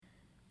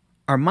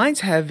Our minds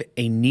have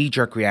a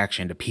knee-jerk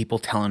reaction to people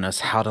telling us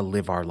how to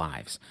live our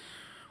lives.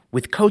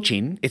 With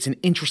coaching, it's an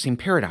interesting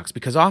paradox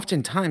because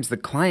oftentimes the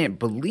client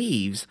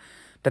believes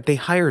that they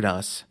hired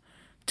us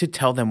to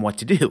tell them what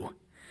to do.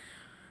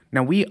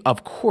 Now, we,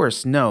 of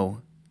course,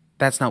 know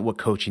that's not what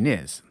coaching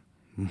is,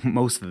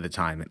 most of the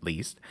time at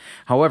least.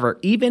 However,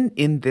 even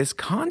in this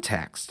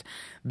context,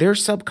 their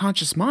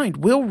subconscious mind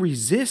will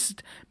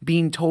resist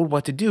being told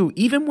what to do,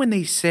 even when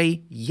they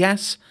say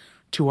yes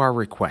to our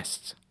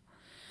requests.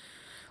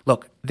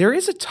 Look, there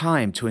is a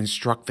time to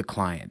instruct the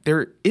client.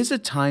 There is a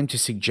time to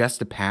suggest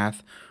a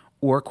path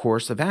or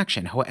course of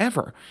action.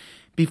 However,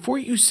 before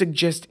you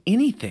suggest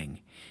anything,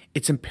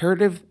 it's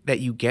imperative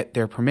that you get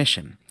their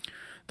permission.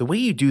 The way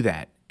you do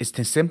that is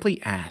to simply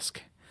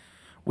ask,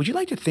 would you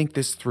like to think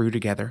this through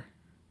together?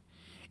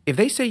 If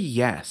they say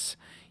yes,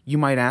 you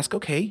might ask,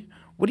 okay,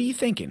 what are you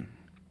thinking?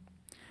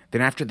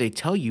 Then after they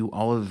tell you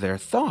all of their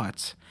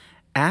thoughts,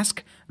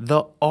 ask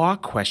the awe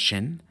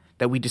question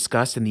that we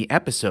discussed in the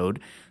episode,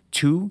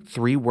 2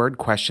 3-word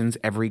questions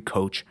every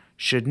coach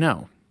should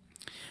know.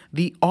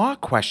 The awe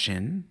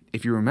question,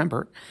 if you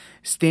remember,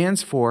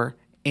 stands for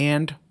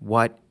and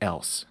what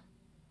else?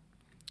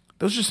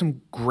 Those are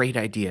some great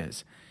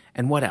ideas.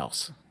 And what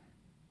else?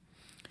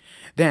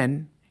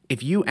 Then,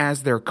 if you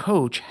as their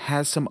coach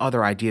has some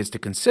other ideas to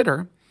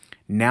consider,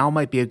 now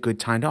might be a good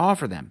time to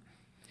offer them.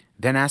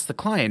 Then ask the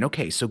client,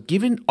 okay, so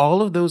given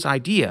all of those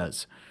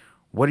ideas,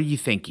 what are you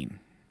thinking?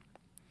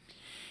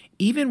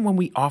 Even when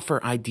we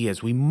offer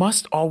ideas, we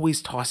must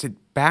always toss it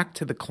back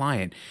to the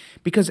client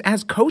because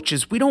as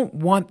coaches, we don't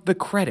want the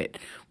credit.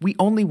 We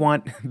only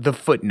want the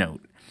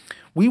footnote.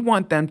 We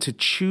want them to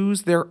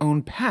choose their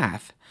own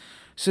path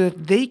so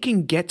that they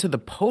can get to the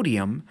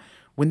podium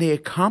when they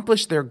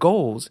accomplish their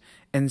goals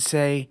and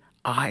say,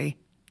 I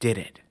did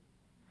it.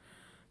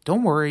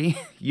 Don't worry,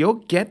 you'll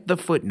get the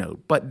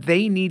footnote, but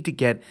they need to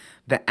get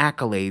the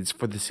accolades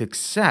for the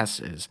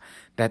successes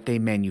that they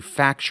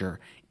manufacture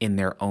in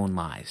their own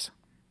lives.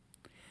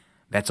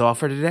 That's all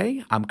for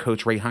today. I'm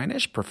Coach Ray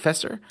Heinisch,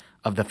 professor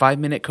of the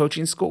 5-Minute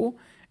Coaching School,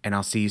 and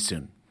I'll see you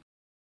soon.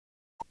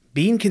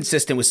 Being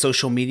consistent with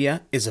social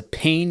media is a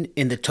pain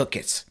in the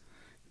tuchus.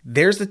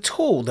 There's a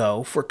tool,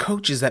 though, for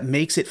coaches that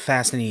makes it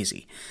fast and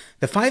easy.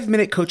 The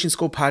 5-Minute Coaching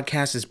School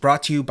podcast is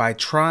brought to you by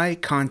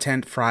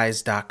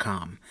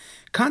TryContentFries.com.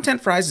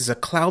 Content Fries is a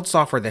cloud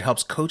software that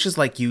helps coaches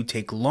like you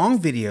take long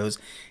videos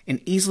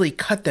and easily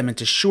cut them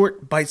into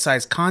short,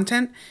 bite-sized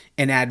content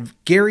and add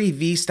Gary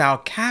Vee-style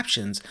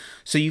captions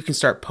so you can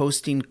start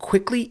posting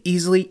quickly,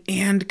 easily,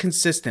 and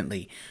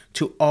consistently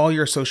to all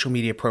your social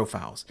media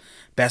profiles.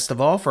 Best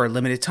of all, for a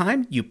limited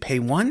time, you pay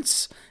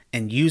once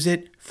and use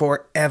it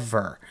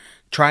forever.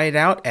 Try it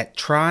out at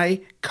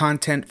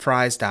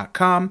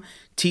TryContentFries.com,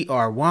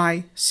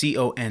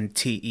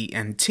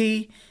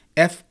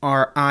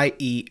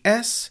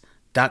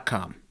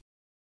 TryContentFries.com.